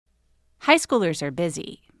High schoolers are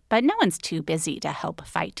busy, but no one's too busy to help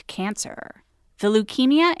fight cancer. The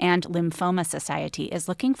Leukemia and Lymphoma Society is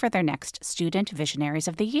looking for their next Student Visionaries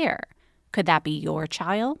of the Year. Could that be your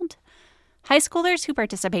child? High schoolers who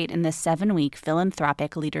participate in this 7-week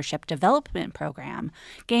philanthropic leadership development program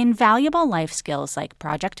gain valuable life skills like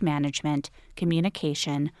project management,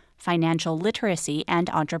 communication, financial literacy, and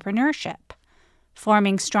entrepreneurship.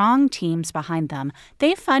 Forming strong teams behind them,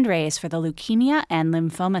 they fundraise for the Leukemia and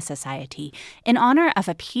Lymphoma Society in honor of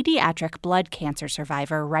a pediatric blood cancer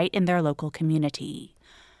survivor right in their local community.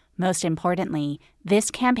 Most importantly,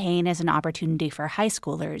 this campaign is an opportunity for high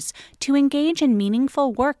schoolers to engage in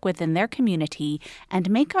meaningful work within their community and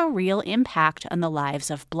make a real impact on the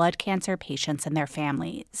lives of blood cancer patients and their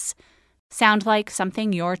families. Sound like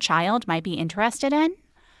something your child might be interested in?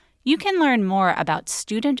 You can learn more about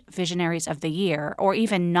Student Visionaries of the Year or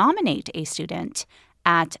even nominate a student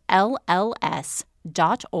at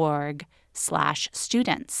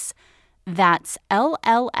lls.org/students. That's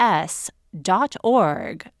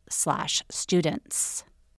lls.org/students.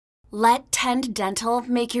 Let Tend Dental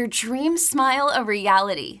make your dream smile a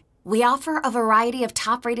reality. We offer a variety of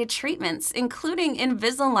top-rated treatments, including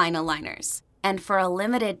Invisalign aligners. And for a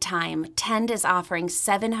limited time, Tend is offering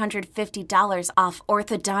 $750 off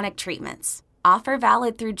orthodontic treatments. Offer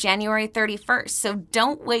valid through January 31st, so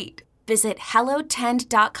don't wait. Visit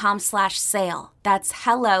hellotend.com/sale. That's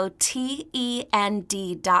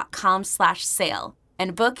hellotend.com/sale.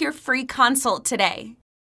 And book your free consult today.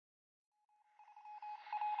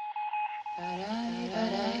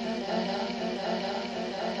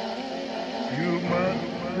 You must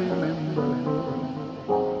remember,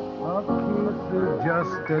 a kiss is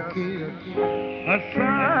just a kiss, a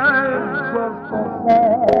sigh is just a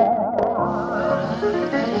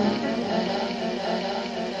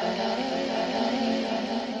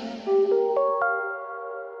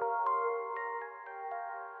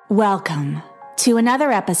Welcome to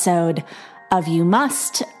another episode of You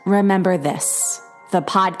Must Remember This, the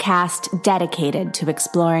podcast dedicated to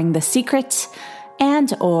exploring the secret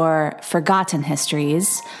and or forgotten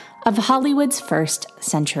histories of Hollywood's first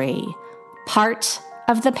century, part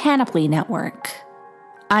of the Panoply Network.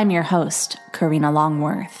 I'm your host, Karina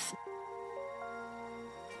Longworth.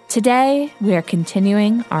 Today, we are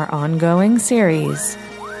continuing our ongoing series,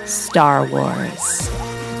 Star Wars.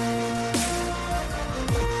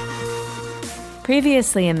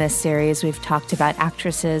 Previously in this series, we've talked about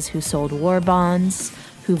actresses who sold war bonds,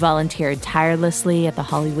 who volunteered tirelessly at the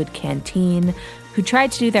Hollywood canteen, who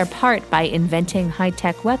tried to do their part by inventing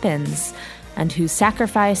high-tech weapons, and who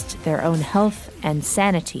sacrificed their own health and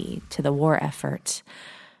sanity to the war effort.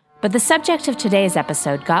 But the subject of today's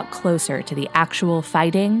episode got closer to the actual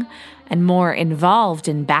fighting and more involved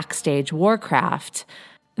in backstage warcraft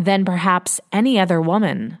than perhaps any other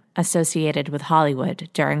woman associated with Hollywood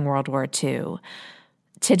during World War II.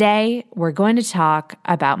 Today, we're going to talk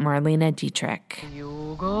about Marlene Dietrich.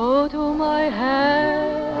 You go to my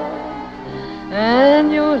head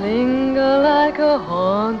and you linger like a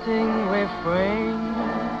haunting refrain,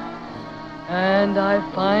 and I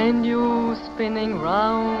find you spinning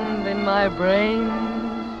round in my brain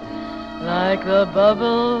like the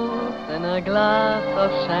bubbles in a glass of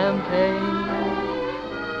champagne.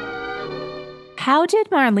 How did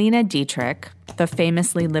Marlene Dietrich, the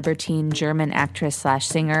famously libertine German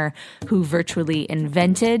actress/singer who virtually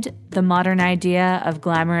invented the modern idea of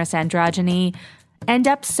glamorous androgyny, end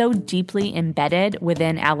up so deeply embedded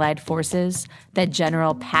within Allied forces that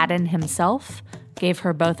General Patton himself gave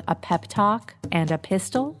her both a pep talk and a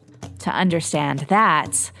pistol? To understand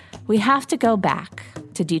that, we have to go back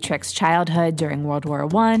to Dietrich's childhood during World War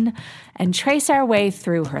I and trace our way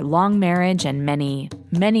through her long marriage and many,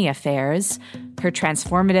 many affairs, her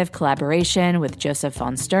transformative collaboration with Joseph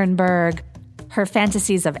von Sternberg, her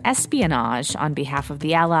fantasies of espionage on behalf of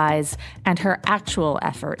the Allies, and her actual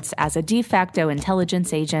efforts as a de facto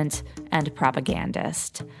intelligence agent and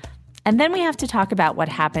propagandist. And then we have to talk about what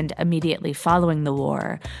happened immediately following the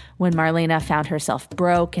war, when Marlene found herself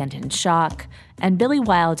broke and in shock, and Billy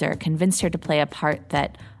Wilder convinced her to play a part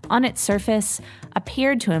that, on its surface,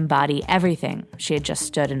 appeared to embody everything she had just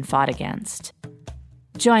stood and fought against.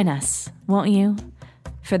 Join us, won't you,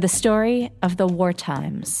 for the story of the war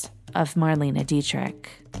times of Marlene Dietrich.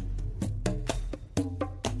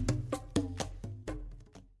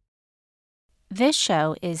 This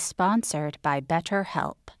show is sponsored by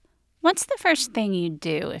BetterHelp. What's the first thing you'd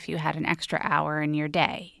do if you had an extra hour in your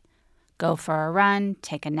day? Go for a run,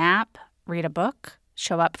 take a nap, read a book,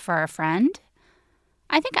 show up for a friend?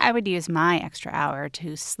 I think I would use my extra hour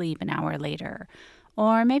to sleep an hour later,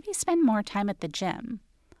 or maybe spend more time at the gym.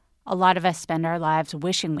 A lot of us spend our lives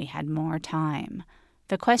wishing we had more time.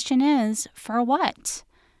 The question is, for what?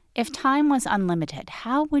 If time was unlimited,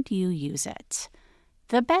 how would you use it?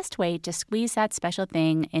 The best way to squeeze that special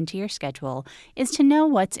thing into your schedule is to know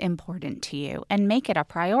what's important to you and make it a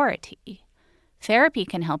priority. Therapy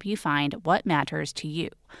can help you find what matters to you,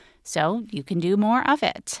 so you can do more of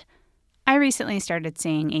it. I recently started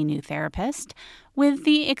seeing a new therapist with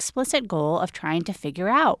the explicit goal of trying to figure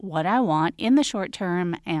out what I want in the short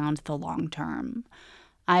term and the long term.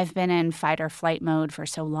 I've been in fight or flight mode for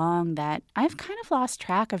so long that I've kind of lost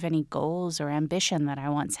track of any goals or ambition that I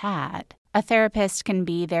once had. A therapist can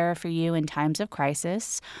be there for you in times of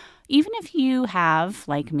crisis, even if you have,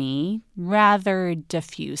 like me, rather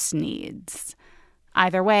diffuse needs.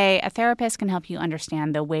 Either way, a therapist can help you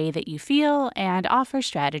understand the way that you feel and offer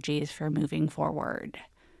strategies for moving forward.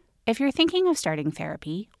 If you're thinking of starting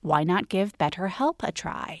therapy, why not give BetterHelp a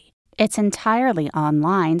try? It's entirely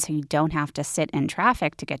online, so you don't have to sit in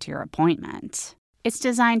traffic to get to your appointment. It's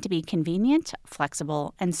designed to be convenient,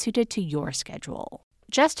 flexible, and suited to your schedule.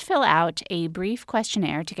 Just fill out a brief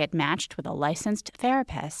questionnaire to get matched with a licensed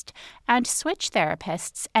therapist and switch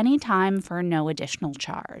therapists anytime for no additional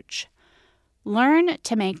charge. Learn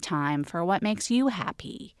to make time for what makes you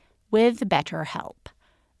happy with BetterHelp.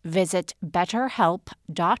 Visit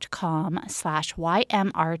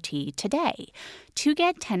betterhelp.com/YMRT today to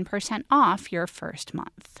get 10% off your first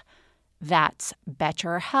month. That's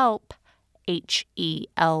BetterHelp,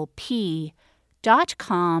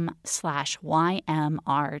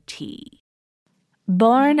 HELP.com/YMRT.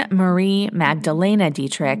 Born Marie Magdalena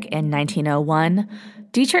Dietrich in 1901,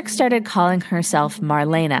 Dietrich started calling herself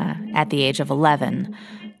Marlene at the age of 11.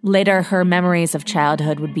 Later, her memories of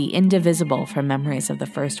childhood would be indivisible from memories of the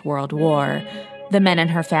First World War. The men in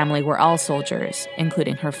her family were all soldiers,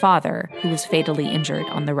 including her father, who was fatally injured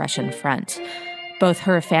on the Russian front. Both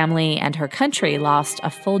her family and her country lost a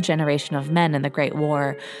full generation of men in the Great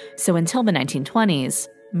War, so until the 1920s,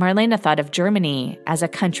 Marlene thought of Germany as a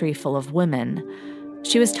country full of women.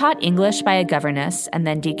 She was taught English by a governess and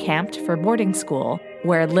then decamped for boarding school,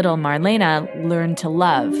 where little Marlene learned to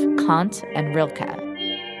love Kant and Rilke.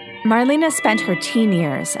 Marlene spent her teen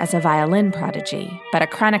years as a violin prodigy, but a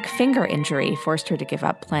chronic finger injury forced her to give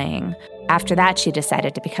up playing. After that, she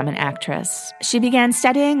decided to become an actress. She began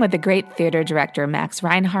studying with the great theater director Max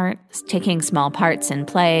Reinhardt, taking small parts in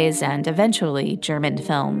plays and eventually German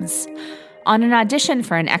films. On an audition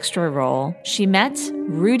for an extra role, she met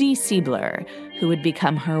Rudi Siebler, who would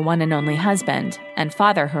become her one and only husband and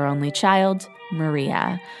father her only child,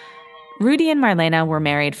 Maria. Rudi and Marlene were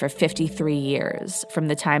married for 53 years, from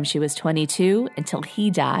the time she was 22 until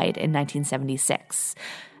he died in 1976.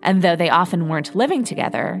 And though they often weren't living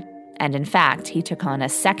together, and in fact, he took on a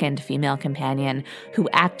second female companion who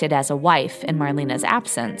acted as a wife in Marlene's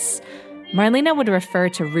absence, Marlene would refer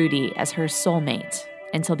to Rudi as her soulmate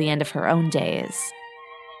until the end of her own days.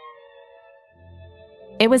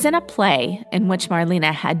 It was in a play in which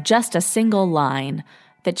Marlene had just a single line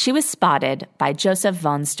that she was spotted by Joseph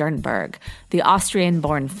von Sternberg, the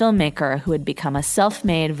Austrian-born filmmaker who had become a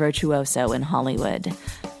self-made virtuoso in Hollywood.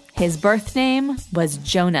 His birth name was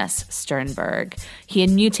Jonas Sternberg. He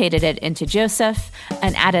had mutated it into Joseph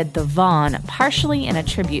and added the von partially in a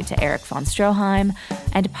tribute to Erich von Stroheim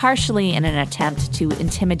and partially in an attempt to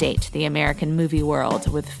intimidate the American movie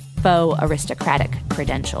world with faux aristocratic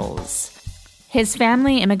credentials. His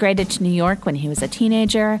family immigrated to New York when he was a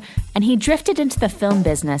teenager, and he drifted into the film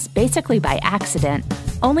business basically by accident,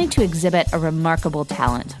 only to exhibit a remarkable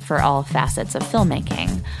talent for all facets of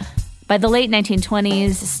filmmaking. By the late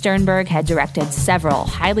 1920s, Sternberg had directed several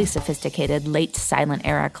highly sophisticated late silent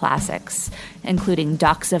era classics, including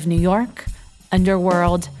Docks of New York,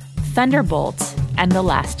 Underworld, Thunderbolt, and The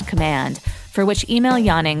Last Command, for which Emil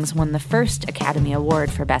Jannings won the first Academy Award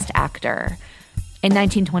for Best Actor. In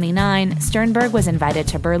 1929, Sternberg was invited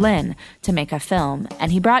to Berlin to make a film,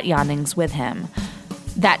 and he brought Jannings with him.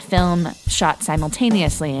 That film, shot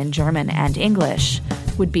simultaneously in German and English,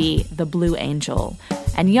 would be The Blue Angel,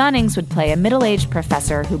 and Jannings would play a middle-aged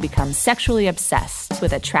professor who becomes sexually obsessed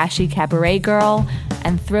with a trashy cabaret girl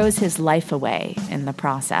and throws his life away in the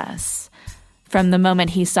process. From the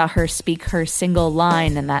moment he saw her speak her single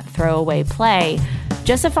line in that throwaway play,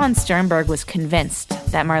 Joseph von Sternberg was convinced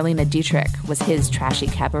that Marlene Dietrich was his trashy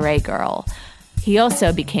cabaret girl. He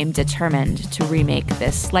also became determined to remake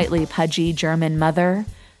this slightly pudgy German mother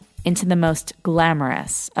into the most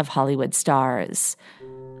glamorous of Hollywood stars.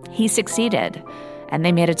 He succeeded, and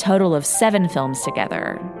they made a total of 7 films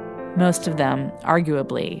together, most of them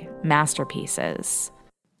arguably masterpieces.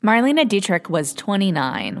 Marlene Dietrich was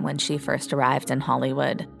 29 when she first arrived in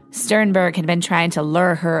Hollywood. Sternberg had been trying to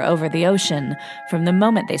lure her over the ocean from the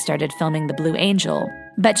moment they started filming The Blue Angel,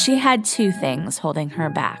 but she had two things holding her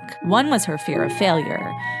back. One was her fear of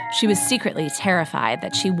failure. She was secretly terrified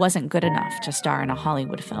that she wasn't good enough to star in a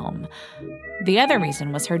Hollywood film. The other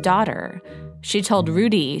reason was her daughter. She told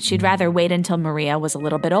Rudy she'd rather wait until Maria was a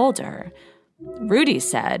little bit older. Rudy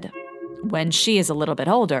said, "When she is a little bit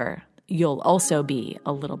older, you'll also be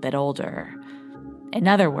a little bit older." In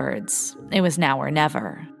other words, it was now or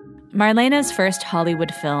never. Marlene's first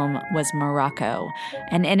Hollywood film was Morocco,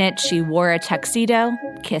 and in it she wore a tuxedo,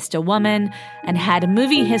 kissed a woman, and had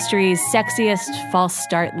movie history's sexiest false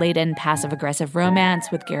start-laden passive-aggressive romance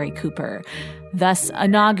with Gary Cooper, thus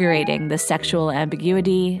inaugurating the sexual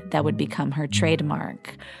ambiguity that would become her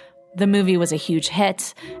trademark. The movie was a huge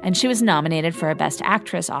hit, and she was nominated for a Best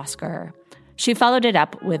Actress Oscar. She followed it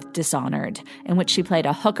up with Dishonored, in which she played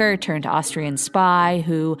a hooker-turned-Austrian spy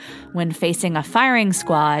who, when facing a firing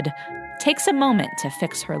squad, takes a moment to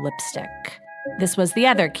fix her lipstick. This was the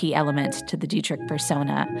other key element to the Dietrich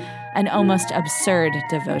persona, an almost absurd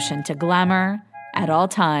devotion to glamour, at all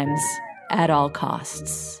times, at all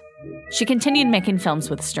costs. She continued making films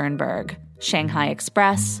with Sternberg, Shanghai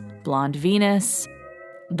Express, Blonde Venus.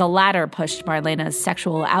 The latter pushed Marlene's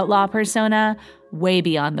sexual outlaw persona way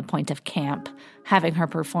beyond the point of camp, having her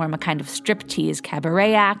perform a kind of striptease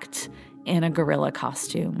cabaret act in a gorilla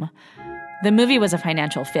costume. The movie was a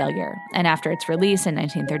financial failure, and after its release in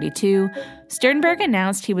 1932, Sternberg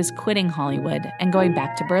announced he was quitting Hollywood and going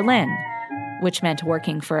back to Berlin, which meant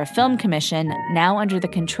working for a film commission now under the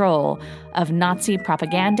control of Nazi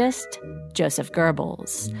propagandist Joseph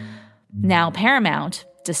Goebbels. Now Paramount,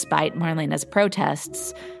 despite Marlene's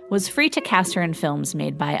protests, was free to cast her in films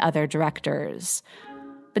made by other directors.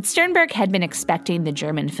 But Sternberg had been expecting the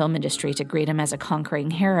German film industry to greet him as a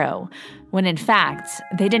conquering hero, when in fact,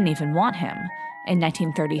 they didn't even want him. In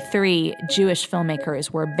 1933, Jewish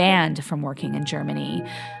filmmakers were banned from working in Germany,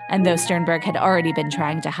 and though Sternberg had already been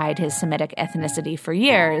trying to hide his Semitic ethnicity for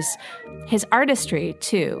years, his artistry,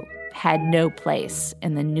 too, had no place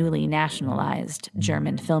in the newly nationalized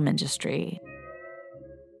German film industry.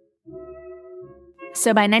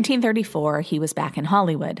 So by 1934, he was back in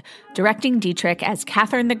Hollywood, directing Dietrich as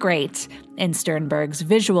Catherine the Great in Sternberg's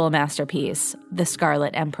visual masterpiece, The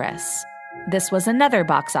Scarlet Empress. This was another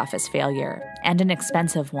box office failure, and an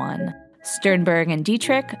expensive one. Sternberg and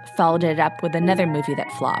Dietrich followed it up with another movie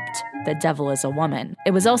that flopped, The Devil is a Woman.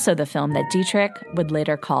 It was also the film that Dietrich would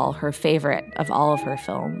later call her favorite of all of her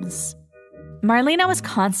films. Marlene was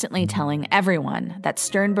constantly telling everyone that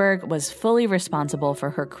Sternberg was fully responsible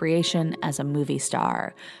for her creation as a movie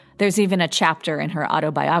star. There's even a chapter in her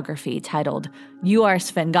autobiography titled, "You are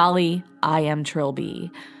Svengali, I am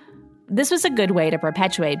Trilby." This was a good way to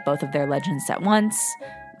perpetuate both of their legends at once,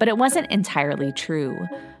 but it wasn't entirely true.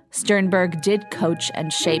 Sternberg did coach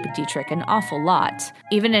and shape Dietrich an awful lot,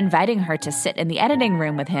 even inviting her to sit in the editing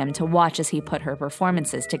room with him to watch as he put her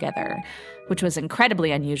performances together, which was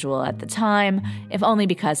incredibly unusual at the time, if only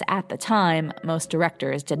because at the time, most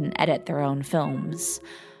directors didn't edit their own films.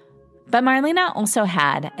 But Marlene also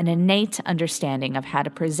had an innate understanding of how to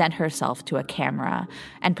present herself to a camera,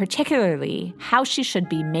 and particularly how she should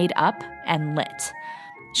be made up and lit.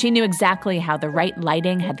 She knew exactly how the right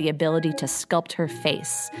lighting had the ability to sculpt her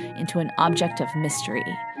face into an object of mystery,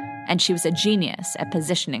 and she was a genius at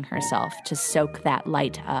positioning herself to soak that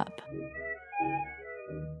light up.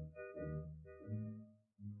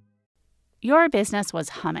 Your business was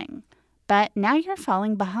humming, but now you're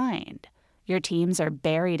falling behind. Your teams are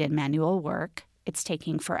buried in manual work. It's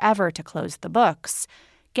taking forever to close the books.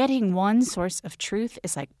 Getting one source of truth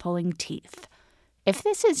is like pulling teeth. If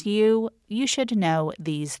this is you, you should know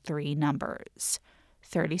these three numbers: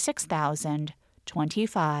 36,000,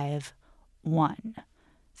 25, 1.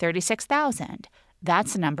 36,000.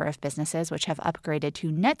 That's the number of businesses which have upgraded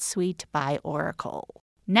to NetSuite by Oracle.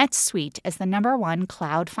 NetSuite is the #1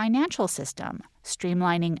 cloud financial system,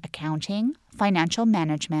 streamlining accounting, financial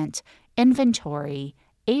management, inventory,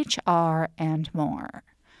 HR, and more.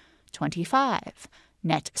 25.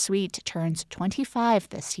 NetSuite turns 25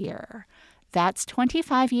 this year. That's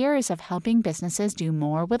 25 years of helping businesses do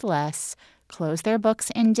more with less, close their books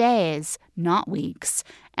in days, not weeks,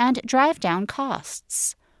 and drive down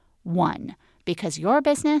costs. 1. Because your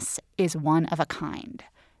business is one of a kind.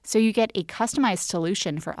 So you get a customized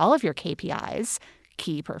solution for all of your KPIs,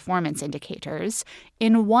 key performance indicators,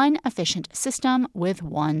 in one efficient system with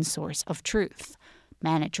one source of truth.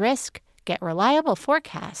 Manage risk, get reliable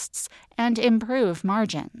forecasts, and improve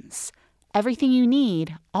margins. Everything you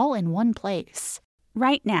need, all in one place.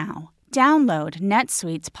 Right now, Download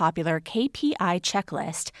NetSuite's popular KPI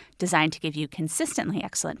checklist designed to give you consistently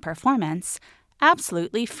excellent performance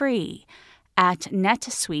absolutely free at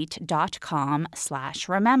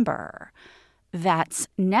netsuite.com/remember. That's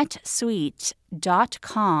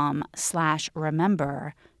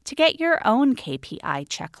netsuite.com/remember to get your own KPI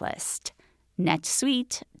checklist.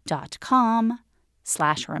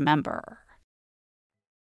 netsuite.com/remember.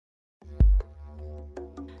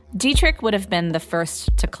 Dietrich would have been the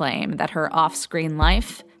first to claim that her off-screen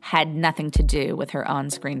life had nothing to do with her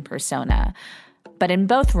on-screen persona. But in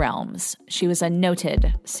both realms, she was a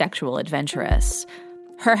noted sexual adventuress.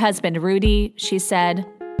 Her husband, Rudy, she said,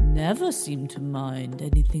 never seemed to mind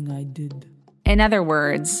anything I did. In other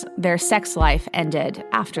words, their sex life ended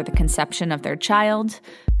after the conception of their child,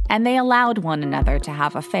 and they allowed one another to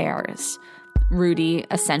have affairs. Rudy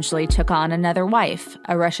essentially took on another wife,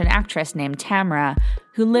 a Russian actress named Tamara,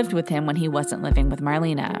 who lived with him when he wasn't living with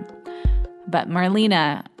Marlene. But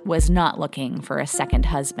Marlene was not looking for a second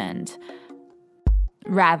husband.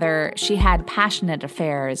 Rather, she had passionate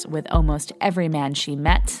affairs with almost every man she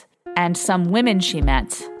met, and some women she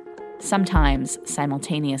met, sometimes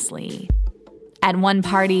simultaneously. At one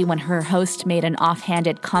party, when her host made an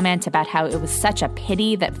offhanded comment about how it was such a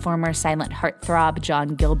pity that former silent heartthrob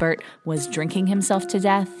John Gilbert was drinking himself to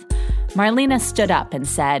death, Marlene stood up and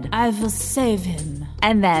said, I will save him.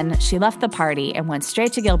 And then she left the party and went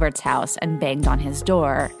straight to Gilbert's house and banged on his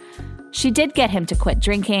door. She did get him to quit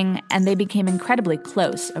drinking, and they became incredibly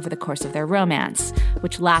close over the course of their romance,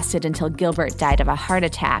 which lasted until Gilbert died of a heart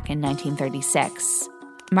attack in 1936.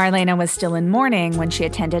 Marlene was still in mourning when she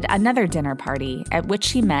attended another dinner party at which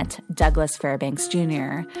she met Douglas Fairbanks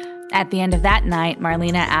Jr. At the end of that night,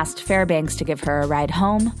 Marlene asked Fairbanks to give her a ride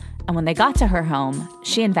home, and when they got to her home,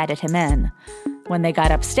 she invited him in. When they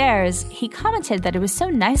got upstairs, he commented that it was so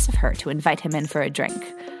nice of her to invite him in for a drink.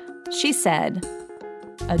 She said,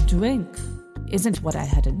 a drink isn't what I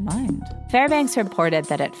had in mind. Fairbanks reported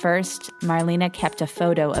that at first, Marlene kept a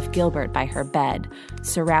photo of Gilbert by her bed,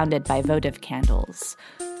 surrounded by votive candles.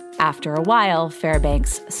 After a while,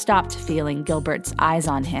 Fairbanks stopped feeling Gilbert's eyes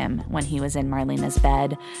on him when he was in Marlene's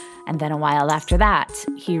bed, and then a while after that,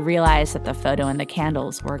 he realized that the photo and the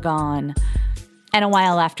candles were gone. And a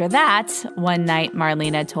while after that, one night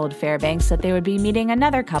Marlene told Fairbanks that they would be meeting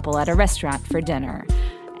another couple at a restaurant for dinner.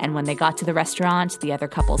 And when they got to the restaurant, the other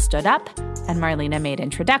couple stood up, and Marlene made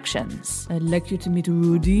introductions. I'd like you to meet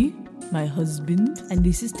Rudy, my husband, and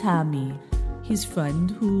this is Tommy, his friend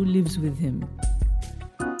who lives with him.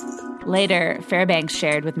 Later, Fairbanks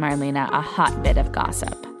shared with Marlene a hot bit of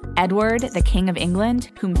gossip. Edward, the King of England,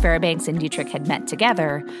 whom Fairbanks and Dietrich had met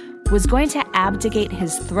together, was going to abdicate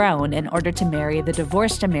his throne in order to marry the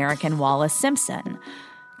divorced American Wallis Simpson.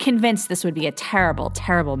 Convinced this would be a terrible,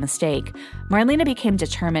 terrible mistake, Marlene became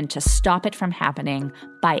determined to stop it from happening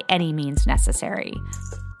by any means necessary,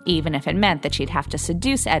 even if it meant that she'd have to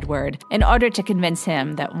seduce Edward in order to convince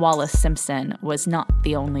him that Wallis Simpson was not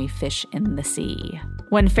the only fish in the sea.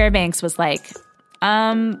 When Fairbanks was like,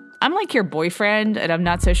 I'm like your boyfriend, and I'm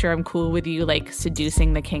not so sure I'm cool with you, like,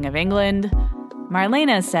 seducing the King of England,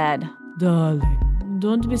 Marlene said, Darling,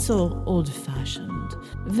 don't be so old-fashioned.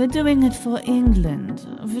 We're doing it for England,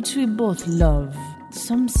 which we both love.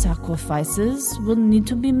 Some sacrifices will need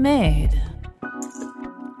to be made.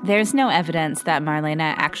 There's no evidence that Marlene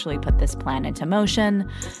actually put this plan into motion,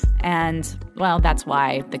 and, well, that's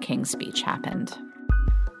why the King's speech happened.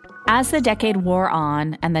 As the decade wore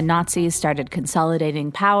on and the Nazis started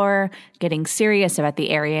consolidating power, getting serious about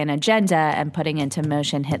the Aryan agenda, and putting into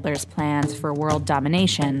motion Hitler's plans for world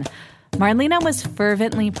domination, Marlene was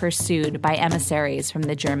fervently pursued by emissaries from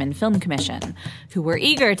the German Film Commission, who were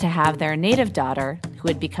eager to have their native daughter, who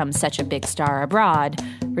had become such a big star abroad,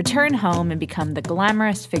 return home and become the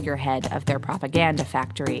glamorous figurehead of their propaganda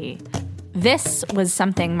factory. This was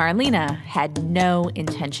something Marlene had no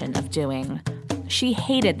intention of doing. She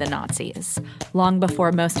hated the Nazis. Long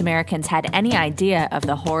before most Americans had any idea of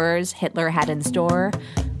the horrors Hitler had in store,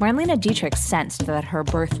 Marlene Dietrich sensed that her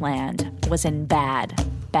birthland was in bad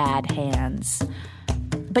hands.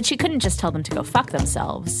 But she couldn't just tell them to go fuck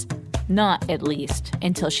themselves. Not, at least,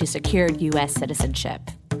 until she secured U.S. citizenship.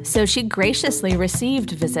 So she graciously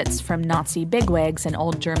received visits from Nazi bigwigs and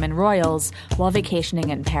old German royals while vacationing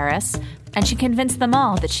in Paris, and she convinced them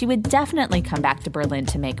all that she would definitely come back to Berlin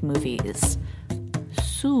to make movies.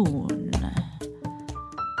 Soon.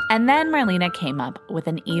 And then Marlene came up with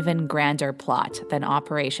an even grander plot than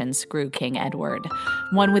Operation Screw King Edward,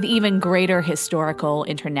 one with even greater historical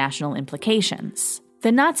international implications.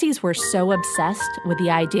 The Nazis were so obsessed with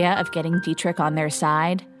the idea of getting Dietrich on their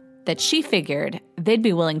side, that she figured they'd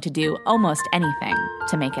be willing to do almost anything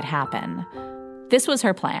to make it happen. This was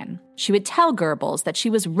her plan. She would tell Goebbels that she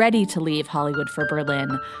was ready to leave Hollywood for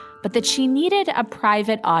Berlin, but that she needed a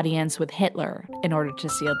private audience with Hitler in order to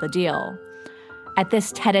seal the deal. At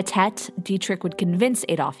this tête-à-tête, Dietrich would convince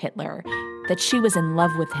Adolf Hitler that she was in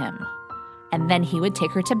love with him. And then he would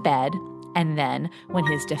take her to bed, and then, when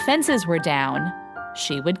his defenses were down,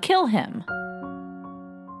 she would kill him.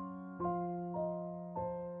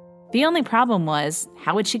 The only problem was,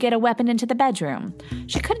 how would she get a weapon into the bedroom?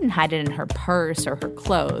 She couldn't hide it in her purse or her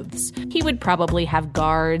clothes. He would probably have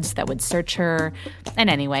guards that would search her. And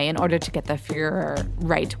anyway, in order to get the Führer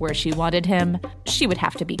right where she wanted him, she would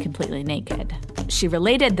have to be completely naked. She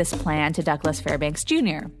related this plan to Douglas Fairbanks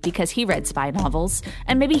Jr. because he read spy novels,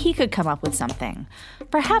 and maybe he could come up with something.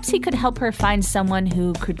 Perhaps he could help her find someone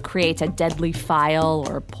who could create a deadly file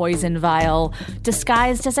or poison vial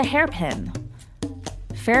disguised as a hairpin.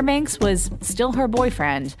 Fairbanks was still her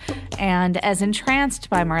boyfriend, and as entranced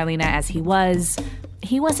by Marlene as he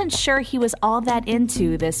wasn't sure he was all that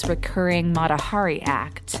into this recurring Mata Hari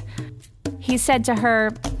act. He said to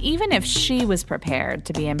her, even if she was prepared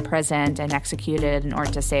to be imprisoned and executed in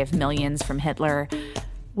order to save millions from Hitler,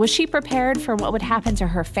 was she prepared for what would happen to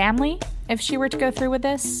her family if she were to go through with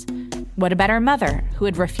this? What about her mother, who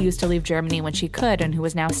had refused to leave Germany when she could and who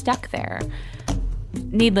was now stuck there?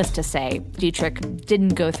 Needless to say, Dietrich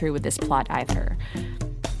didn't go through with this plot either.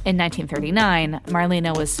 In 1939,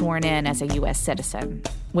 Marlene was sworn in as a U.S. citizen,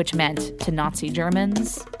 which meant to Nazi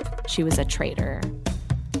Germans, she was a traitor.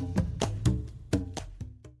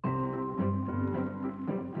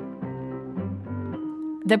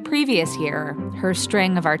 The previous year, her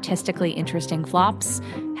string of artistically interesting flops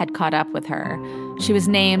had caught up with her. She was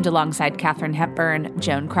named alongside Katharine Hepburn,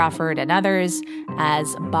 Joan Crawford, and others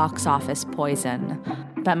as box office poison.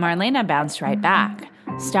 But Marlene bounced right back,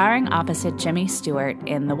 starring opposite Jimmy Stewart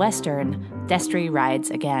in the Western Destry Rides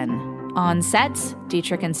Again. On set,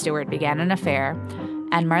 Dietrich and Stewart began an affair,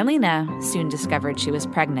 and Marlene soon discovered she was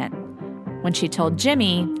pregnant. When she told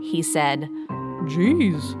Jimmy, he said,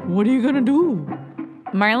 "Geez, what are you gonna do?"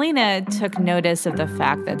 Marlene took notice of the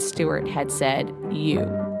fact that Stewart had said, "you,"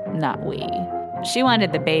 not "we." She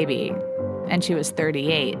wanted the baby, and she was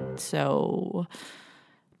 38, so...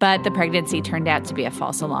 But the pregnancy turned out to be a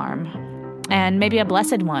false alarm. And maybe a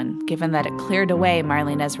blessed one, given that it cleared away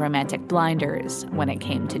Marlene's romantic blinders when it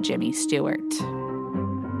came to Jimmy Stewart.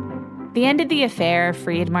 The end of the affair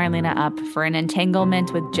freed Marlene up for an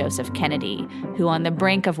entanglement with Joseph Kennedy, who on the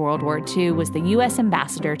brink of World War II was the U.S.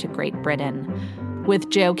 ambassador to Great Britain.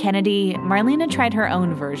 With Joe Kennedy, Marlene tried her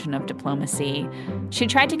own version of diplomacy. She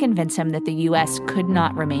tried to convince him that the U.S. could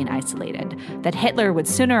not remain isolated, that Hitler would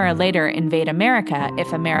sooner or later invade America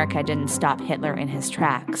if America didn't stop Hitler in his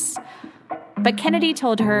tracks. But Kennedy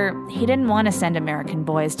told her he didn't want to send American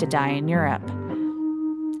boys to die in Europe.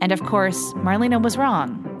 And of course, Marlene was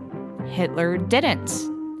wrong. Hitler didn't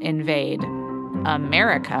invade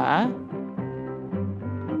America.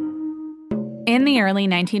 In the early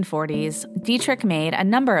 1940s, Dietrich made a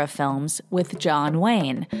number of films with John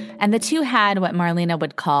Wayne, and the two had what Marlene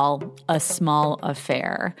would call a small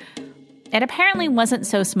affair. It apparently wasn't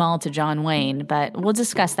so small to John Wayne, but we'll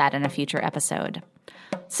discuss that in a future episode.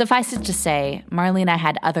 Suffice it to say, Marlene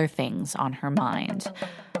had other things on her mind.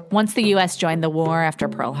 Once the U.S. joined the war after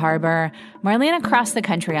Pearl Harbor, Marlene crossed the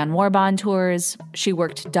country on war bond tours, she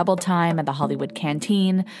worked double time at the Hollywood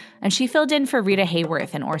Canteen, and she filled in for Rita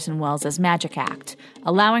Hayworth in Orson Welles' Magic Act,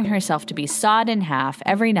 allowing herself to be sawed in half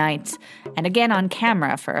every night and again on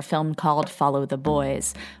camera for a film called Follow the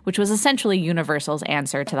Boys, which was essentially Universal's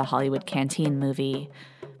answer to the Hollywood Canteen movie.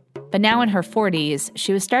 But now in her 40s,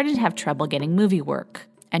 she was starting to have trouble getting movie work,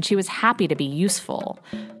 and she was happy to be useful.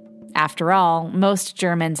 After all, most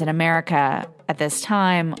Germans in America at this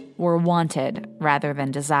time were wanted rather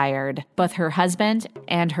than desired. Both her husband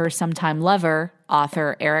and her sometime lover,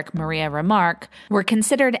 author Erich Maria Remarque, were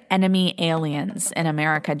considered enemy aliens in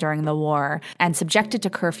America during the war and subjected to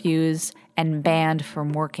curfews and banned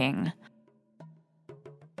from working.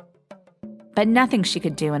 But nothing she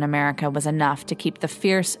could do in America was enough to keep the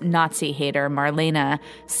fierce Nazi hater Marlene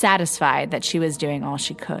satisfied that she was doing all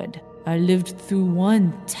she could. "I lived through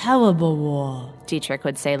one terrible war," Dietrich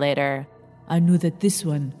would say later. "I knew that this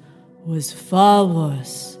one was far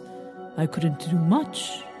worse. I couldn't do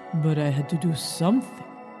much, but I had to do something."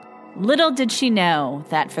 Little did she know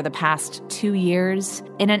that for the past 2 years,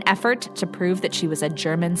 in an effort to prove that she was a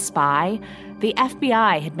German spy, the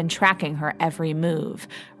FBI had been tracking her every move,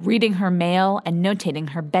 reading her mail and notating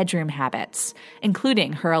her bedroom habits,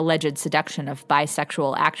 including her alleged seduction of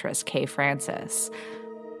bisexual actress Kay Francis.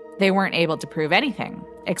 They weren't able to prove anything,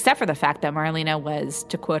 except for the fact that Marlene was,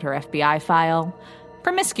 to quote her FBI file,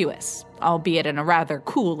 promiscuous, albeit in a rather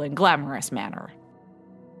cool and glamorous manner.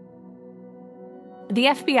 The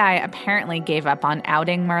FBI apparently gave up on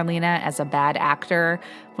outing Marlene as a bad actor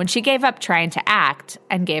when she gave up trying to act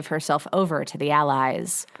and gave herself over to the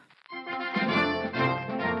Allies.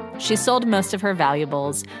 She sold most of her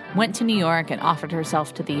valuables, went to New York, and offered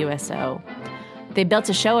herself to the USO. They built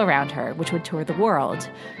a show around her, which would tour the world.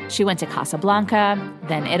 She went to Casablanca,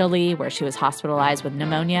 then Italy, where she was hospitalized with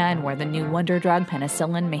pneumonia and where the new wonder drug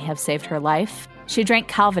penicillin may have saved her life. She drank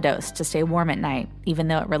Calvados to stay warm at night, even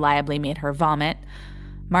though it reliably made her vomit.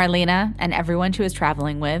 Marlene and everyone she was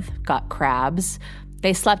traveling with got crabs.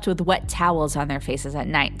 They slept with wet towels on their faces at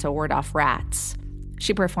night to ward off rats.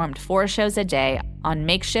 She performed 4 shows a day on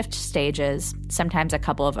makeshift stages, sometimes a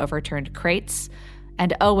couple of overturned crates,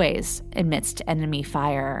 and always amidst enemy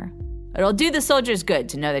fire. "It'll do the soldiers good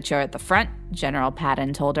to know that you're at the front," General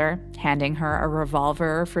Patton told her, handing her a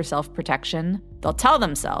revolver for self-protection. "They'll tell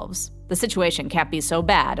themselves the situation can't be so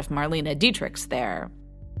bad if Marlene Dietrich's there."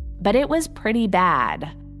 But it was pretty bad.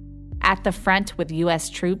 At the front with U.S.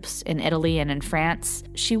 troops in Italy and in France,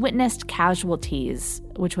 she witnessed casualties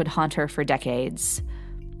which would haunt her for decades.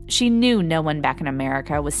 She knew no one back in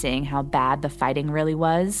America was seeing how bad the fighting really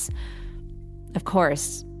was. Of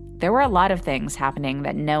course, there were a lot of things happening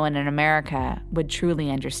that no one in America would truly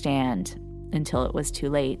understand until it was too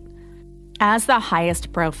late. As the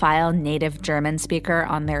highest profile native German speaker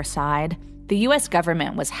on their side, the U.S.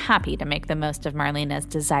 government was happy to make the most of Marlene's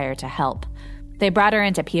desire to help. They brought her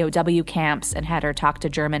into POW camps and had her talk to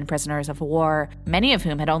German prisoners of war, many of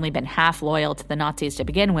whom had only been half loyal to the Nazis to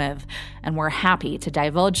begin with, and were happy to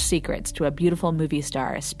divulge secrets to a beautiful movie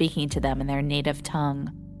star speaking to them in their native tongue.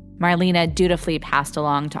 Marlene dutifully passed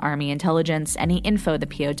along to Army intelligence any info the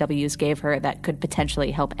POWs gave her that could potentially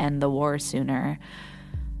help end the war sooner.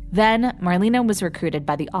 Then, Marlene was recruited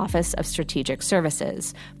by the Office of Strategic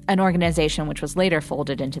Services, an organization which was later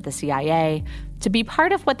folded into the CIA, to be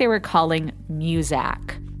part of what they were calling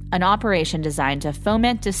MUSAC, an operation designed to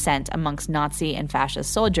foment dissent amongst Nazi and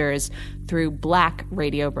fascist soldiers through black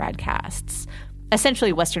radio broadcasts.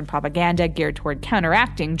 Essentially Western propaganda geared toward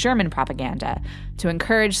counteracting German propaganda to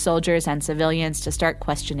encourage soldiers and civilians to start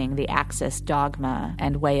questioning the Axis dogma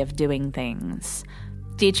and way of doing things.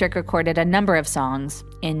 Dietrich recorded a number of songs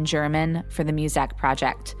in German for the MUSAC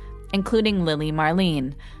project, including Lily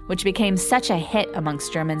Marlene, which became such a hit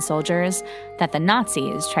amongst German soldiers that the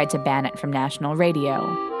Nazis tried to ban it from national radio,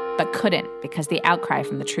 but couldn't because the outcry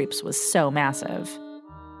from the troops was so massive.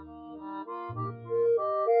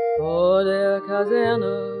 Vor der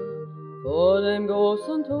Kaserne, vor dem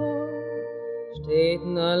großen Tor, steht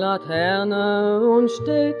eine Laterne und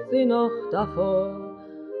steht sie noch davor.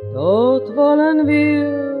 Dort wollen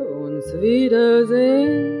wir uns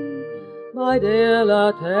wiedersehen, bei der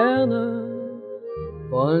Laterne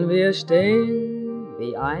wollen wir stehen,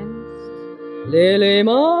 wie einst Lili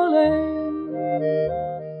Marlene.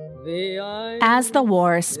 As the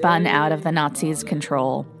war spun out of the Nazis'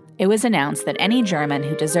 control, it was announced that any German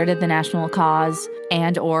who deserted the national cause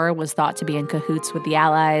and/or was thought to be in cahoots with the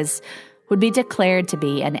Allies would be declared to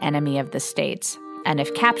be an enemy of the state, and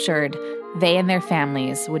if captured, they and their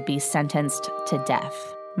families would be sentenced to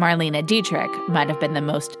death. Marlene Dietrich might have been the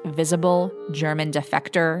most visible German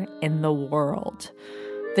defector in the world.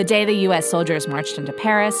 The day the U.S. soldiers marched into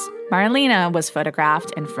Paris, Marlene was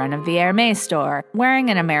photographed in front of the Hermès store, wearing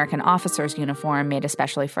an American officer's uniform made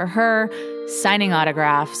especially for her, signing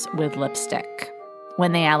autographs with lipstick.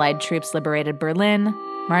 When the Allied troops liberated Berlin,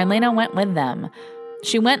 Marlene went with them.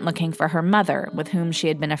 She went looking for her mother, with whom she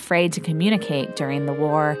had been afraid to communicate during the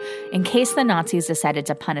war, in case the Nazis decided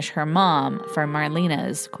to punish her mom for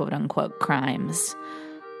Marlene's quote-unquote crimes.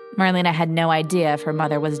 Marlene had no idea if her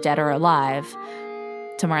mother was dead or alive.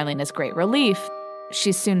 To Marlene's great relief,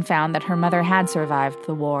 she soon found that her mother had survived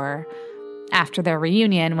the war. After their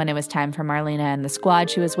reunion, when it was time for Marlene and the squad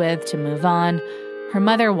she was with to move on, her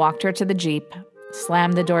mother walked her to the Jeep,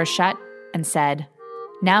 slammed the door shut, and said,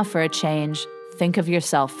 "Now for a change, think of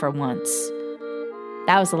yourself for once."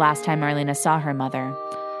 That was the last time Marlene saw her mother.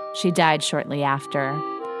 She died shortly after.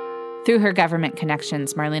 Through her government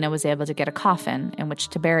connections, Marlene was able to get a coffin in which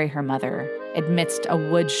to bury her mother, amidst a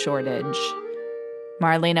wood shortage.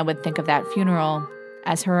 Marlene would think of that funeral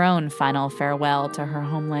as her own final farewell to her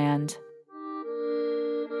homeland.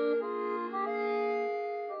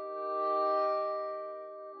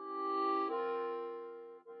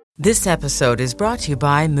 This episode is brought to you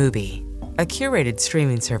by Mubi, a curated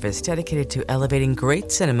streaming service dedicated to elevating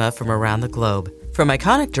great cinema from around the globe. From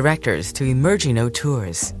iconic directors to emerging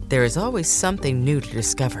auteurs, there is always something new to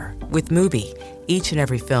discover. With Mubi, each and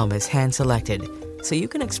every film is hand-selected, so you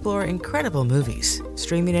can explore incredible movies,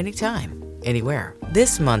 streaming anytime, anywhere.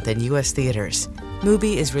 This month in U.S. theaters,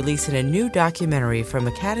 Mubi is releasing a new documentary from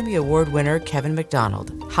Academy Award winner Kevin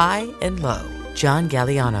McDonald, High and Low, John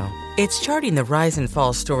Galliano. It's charting the rise and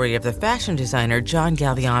fall story of the fashion designer John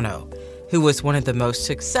Galliano, who was one of the most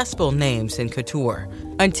successful names in couture,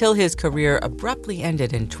 until his career abruptly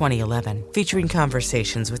ended in 2011, featuring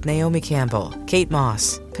conversations with Naomi Campbell, Kate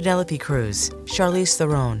Moss, Penelope Cruz, Charlize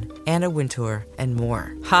Theron, Anna Wintour, and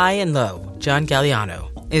more. High and Low, John Galliano,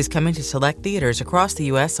 is coming to select theaters across the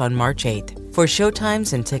U.S. on March 8th. For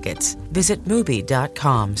showtimes and tickets, visit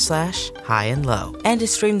Mubi.com/highandlow. And to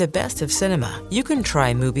stream the best of cinema, you can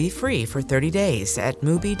try Mubi free for 30 days at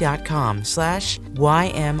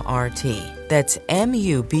Mubi.com/YMRT. That's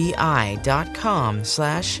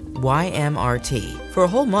MUBI.com/YMRT for a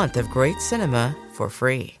whole month of great cinema for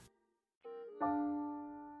free.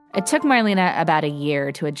 It took Marlene about a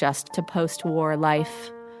year to adjust to post-war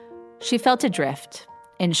life. She felt adrift,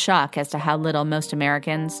 in shock as to how little most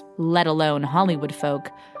Americans, let alone Hollywood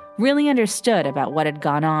folk, really understood about what had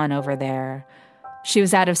gone on over there. She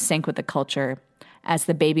was out of sync with the culture. As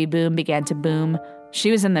the baby boom began to boom,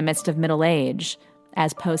 she was in the midst of middle age.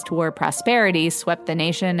 As post-war prosperity swept the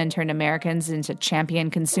nation and turned Americans into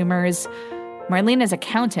champion consumers, Marlene's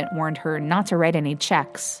accountant warned her not to write any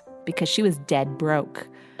checks because she was dead broke.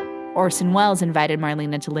 Orson Welles invited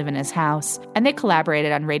Marlene to live in his house, and they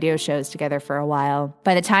collaborated on radio shows together for a while.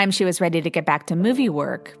 By the time she was ready to get back to movie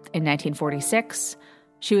work in 1946,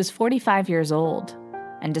 she was 45 years old.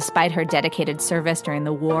 And despite her dedicated service during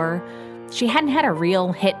the war, she hadn't had a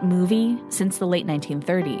real hit movie since the late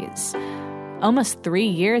 1930s. Almost 3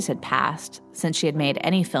 years had passed since she had made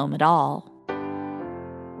any film at all.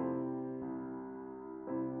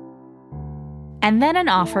 And then an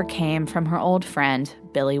offer came from her old friend,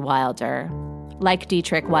 Billy Wilder. Like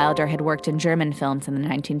Dietrich, Wilder had worked in German films in the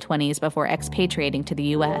 1920s before expatriating to the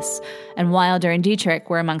U.S., and Wilder and Dietrich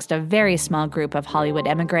were amongst a very small group of Hollywood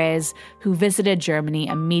émigrés who visited Germany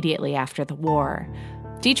immediately after the war.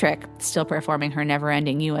 Dietrich, still performing her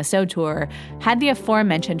never-ending USO tour, had the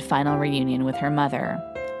aforementioned final reunion with her mother.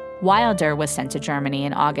 Wilder was sent to Germany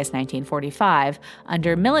in August 1945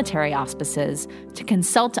 under military auspices to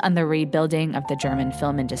consult on the rebuilding of the German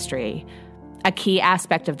film industry. A key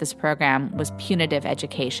aspect of this program was punitive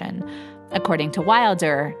education. According to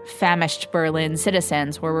Wilder, famished Berlin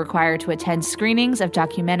citizens were required to attend screenings of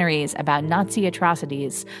documentaries about Nazi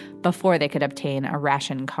atrocities before they could obtain a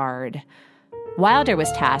ration card. Wilder was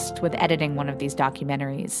tasked with editing one of these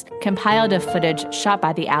documentaries, compiled of footage shot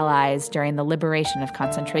by the Allies during the liberation of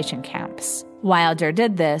concentration camps. Wilder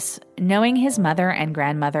did this knowing his mother and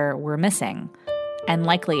grandmother were missing, and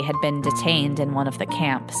likely had been detained in one of the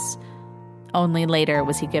camps. Only later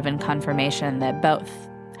was he given confirmation that both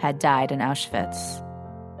had died in Auschwitz.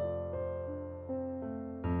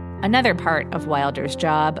 Another part of Wilder's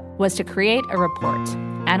job was to create a report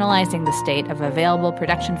analyzing the state of available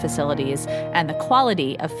production facilities and the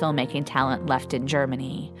quality of filmmaking talent left in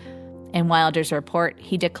Germany. In Wilder's report,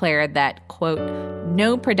 he declared that, quote,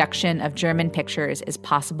 "no production of German pictures is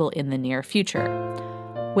possible in the near future,"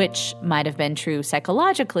 which might have been true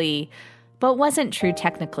psychologically, but wasn't true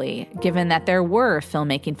technically, given that there were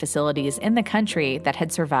filmmaking facilities in the country that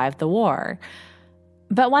had survived the war.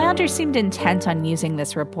 But Wilder seemed intent on using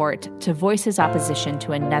this report to voice his opposition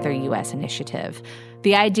to another U.S. initiative,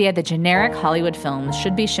 the idea that generic Hollywood films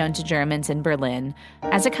should be shown to Germans in Berlin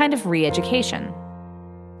as a kind of re-education.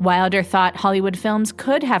 Wilder thought Hollywood films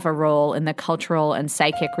could have a role in the cultural and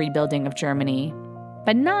psychic rebuilding of Germany,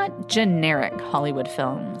 but not generic Hollywood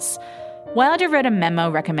films. Wilder wrote a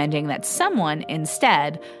memo recommending that someone,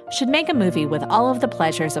 instead, should make a movie with all of the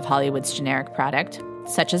pleasures of Hollywood's generic product,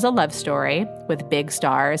 such as a love story, with big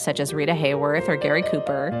stars such as Rita Hayworth or Gary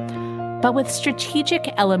Cooper, but with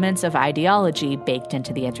strategic elements of ideology baked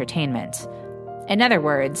into the entertainment. In other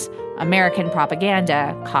words, American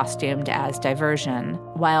propaganda costumed as diversion.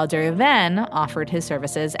 Wilder then offered his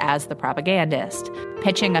services as the propagandist,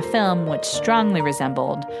 pitching a film which strongly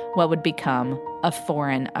resembled what would become a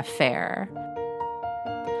foreign affair.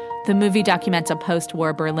 The movie documents a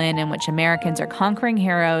post-war Berlin in which Americans are conquering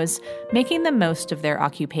heroes, making the most of their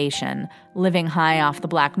occupation, living high off the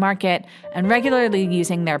black market, and regularly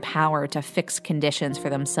using their power to fix conditions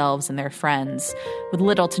for themselves and their friends, with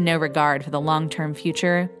little to no regard for the long-term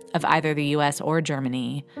future of either the U.S. or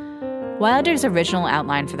Germany. Wilder's original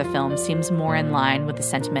outline for the film seems more in line with the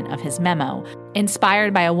sentiment of his memo,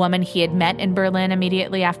 inspired by a woman he had met in Berlin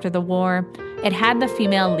immediately after the war, It had the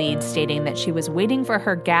female lead stating that she was waiting for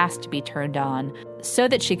her gas to be turned on so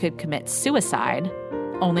that she could commit suicide,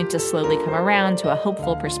 only to slowly come around to a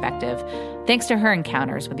hopeful perspective thanks to her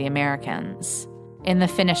encounters with the Americans. In the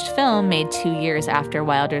finished film, made 2 years after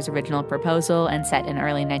Wilder's original proposal and set in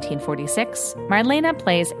early 1946, Marlene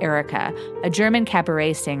plays Erika, a German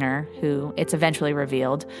cabaret singer who, it's eventually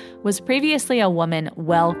revealed, was previously a woman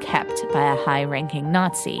well kept by a high-ranking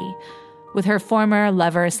Nazi. With her former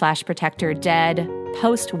lover/protector dead,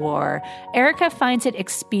 post-war, Erika finds it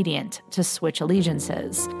expedient to switch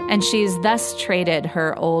allegiances, and she's thus traded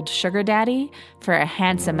her old sugar daddy for a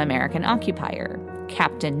handsome American occupier,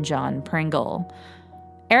 Captain John Pringle.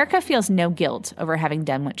 Erika feels no guilt over having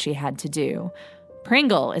done what she had to do.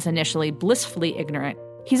 Pringle is initially blissfully ignorant.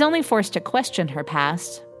 He's only forced to question her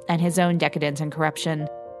past and his own decadence and corruption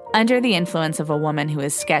under the influence of a woman who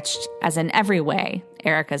is sketched as in every way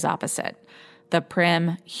Erika's opposite, the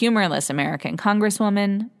prim, humorless American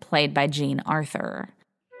congresswoman played by Jean Arthur.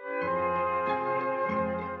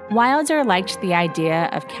 Wilder liked the idea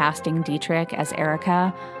of casting Dietrich as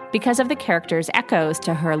Erika because of the character's echoes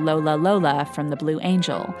to her Lola Lola from The Blue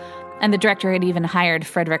Angel. And the director had even hired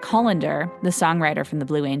Frederick Hollander, the songwriter from The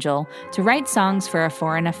Blue Angel, to write songs for A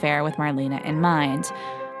Foreign Affair with Marlene in mind.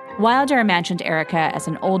 Wilder imagined Erika as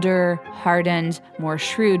an older, hardened, more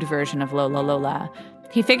shrewd version of Lola Lola.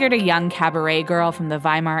 He figured a young cabaret girl from the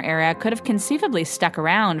Weimar era could have conceivably stuck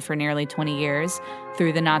around for nearly 20 years,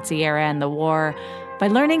 through the Nazi era and the war, by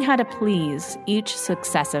learning how to please each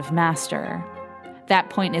successive master. That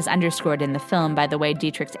point is underscored in the film by the way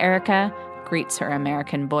Dietrich's Erika greets her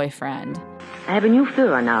American boyfriend. I have a new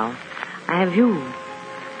Führer now. I have you.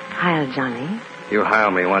 Heil, Johnny. You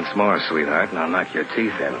heil me once more, sweetheart, and I'll knock your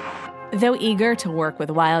teeth in. Though eager to work with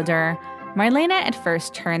Wilder, Marlene at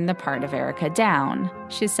first turned the part of Erika down.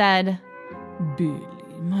 She said, Billy,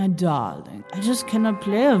 my darling, I just cannot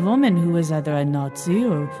play a woman who was either a Nazi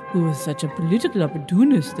or who was such a political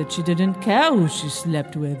opportunist that she didn't care who she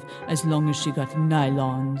slept with as long as she got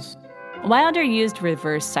nylons. Wilder used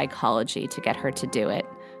reverse psychology to get her to do it.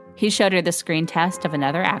 He showed her the screen test of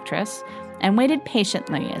another actress and waited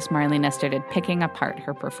patiently as Marlene started picking apart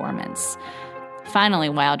her performance. Finally,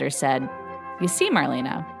 Wilder said, "You see,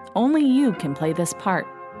 Marlene, only you can play this part."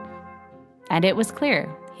 And it was clear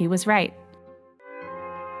he was right.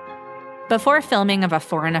 Before filming of A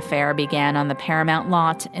Foreign Affair began on the Paramount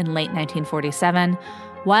lot in late 1947,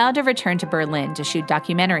 Wilder returned to Berlin to shoot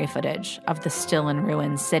documentary footage of the still in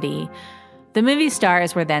ruins city. The movie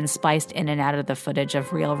stars were then spliced in and out of the footage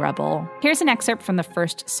of real rubble. Here's an excerpt from the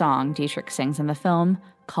first song Dietrich sings in the film,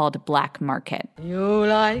 called Black Market. You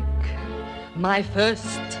like my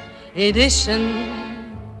first edition?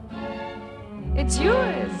 It's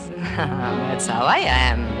yours. That's how I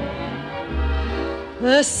am.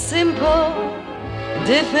 The simple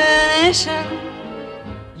definition.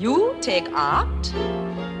 You take art,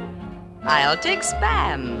 I'll take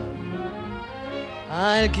spam.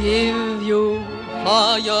 I'll give you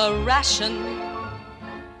for your ration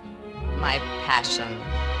my passion,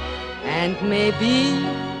 and maybe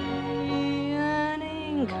an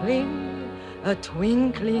inkling, a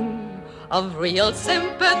twinkling of real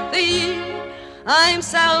sympathy. I'm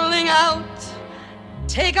selling out,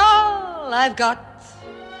 take all I've got.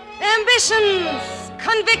 Ambitions,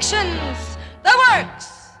 convictions, the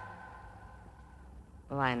works.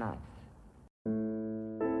 Why not?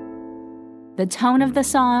 The tone of the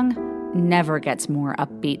song never gets more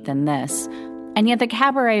upbeat than this, and yet the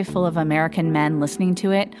cabaret full of American men listening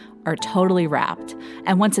to it are totally rapt,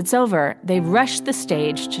 and once it's over, they rush the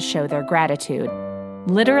stage to show their gratitude,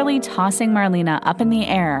 literally tossing Marlene up in the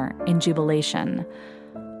air in jubilation.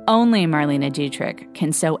 Only Marlene Dietrich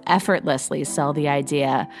can so effortlessly sell the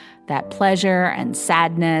idea that pleasure and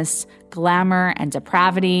sadness, glamour and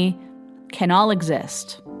depravity can all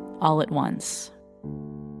exist all at once.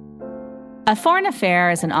 A Foreign Affair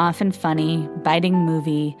is an often funny, biting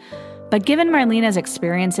movie, but given Marlene's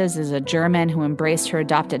experiences as a German who embraced her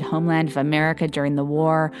adopted homeland of America during the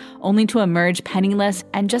war, only to emerge penniless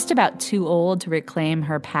and just about too old to reclaim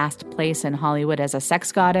her past place in Hollywood as a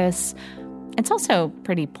sex goddess, it's also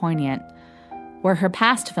pretty poignant. Where her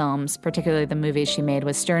past films, particularly the movies she made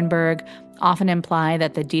with Sternberg, often imply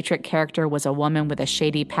that the Dietrich character was a woman with a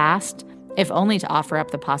shady past, if only to offer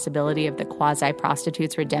up the possibility of the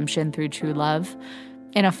quasi-prostitute's redemption through true love.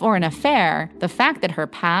 In A Foreign Affair, the fact that her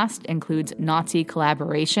past includes Nazi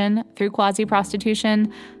collaboration through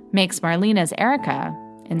quasi-prostitution makes Marlene's Erika,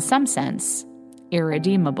 in some sense,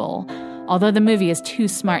 irredeemable, although the movie is too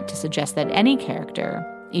smart to suggest that any character,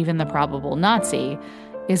 even the probable Nazi,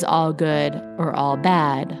 is all good or all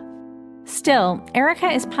bad. Still, Erica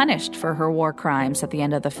is punished for her war crimes at the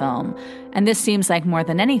end of the film, and this seems like more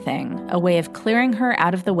than anything a way of clearing her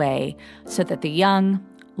out of the way so that the young,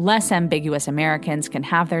 less ambiguous Americans can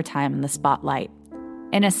have their time in the spotlight.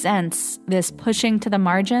 In a sense, this pushing to the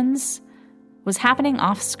margins was happening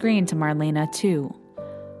off-screen to Marlene, too.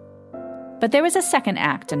 But there was a second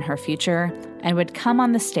act in her future and would come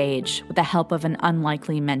on the stage with the help of an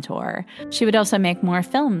unlikely mentor. She would also make more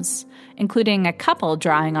films, including a couple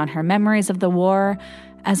drawing on her memories of the war,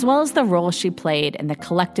 as well as the role she played in the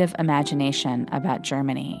collective imagination about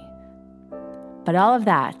Germany. But all of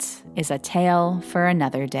that is a tale for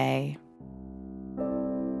another day.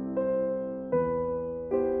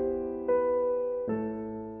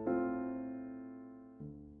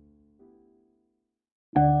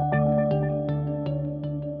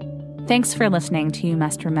 Thanks for listening to You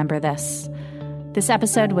Must Remember This. This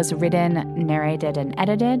episode was written, narrated, and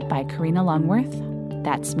edited by Karina Longworth.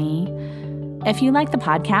 That's me. If you like the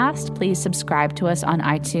podcast, please subscribe to us on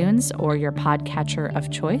iTunes or your podcatcher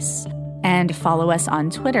of choice, and follow us on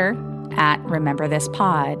Twitter at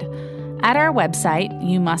RememberThisPod. At our website,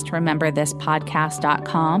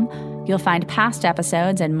 youmustrememberthispodcast.com, you'll find past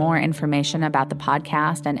episodes and more information about the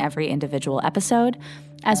podcast and every individual episode,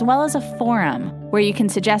 as well as a forum where you can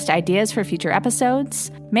suggest ideas for future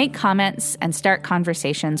episodes, make comments, and start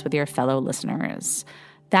conversations with your fellow listeners.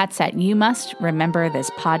 That's at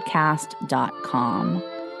youmustrememberthispodcast.com.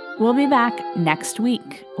 We'll be back next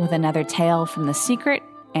week with another tale from the secret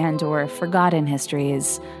and/or forgotten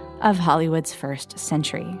histories of Hollywood's first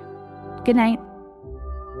century. Good night.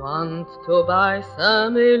 Want to buy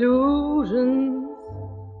some illusions,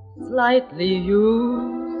 slightly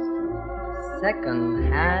used, second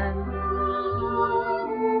hand.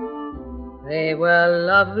 They were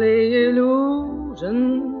lovely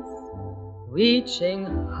illusions, reaching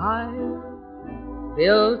high,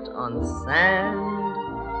 built on sand.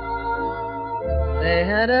 They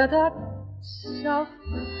had a touch of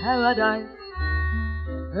paradise,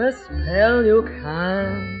 a spell you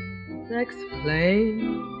can't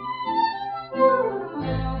explain.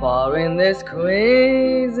 For in this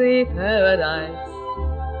crazy paradise,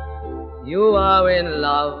 you are in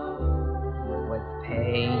love with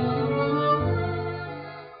pain.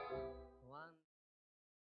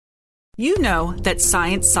 You know that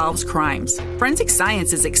science solves crimes. Forensic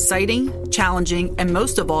science is exciting, challenging, and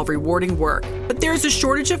most of all, rewarding work. But there is a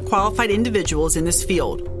shortage of qualified individuals in this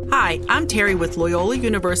field. Hi, I'm Terry with Loyola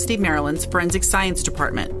University Maryland's Forensic Science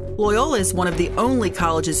Department. Loyola is one of the only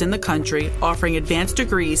colleges in the country offering advanced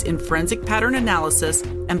degrees in forensic pattern analysis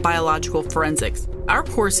and biological forensics. Our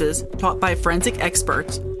courses, taught by forensic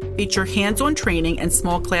experts, feature hands-on training and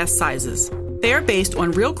small class sizes. They are based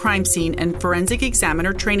on real crime scene and forensic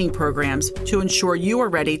examiner training programs to ensure you are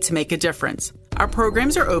ready to make a difference. Our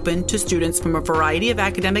programs are open to students from a variety of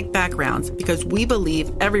academic backgrounds because we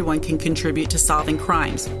believe everyone can contribute to solving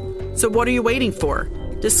crimes. So what are you waiting for?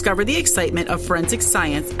 Discover the excitement of forensic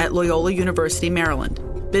science at Loyola University, Maryland.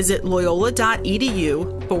 Visit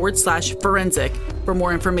loyola.edu/forensic for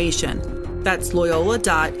more information. That's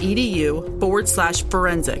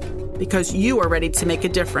loyola.edu/forensic, because you are ready to make a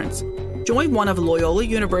difference. Join one of Loyola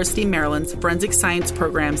University Maryland's forensic science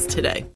programs today.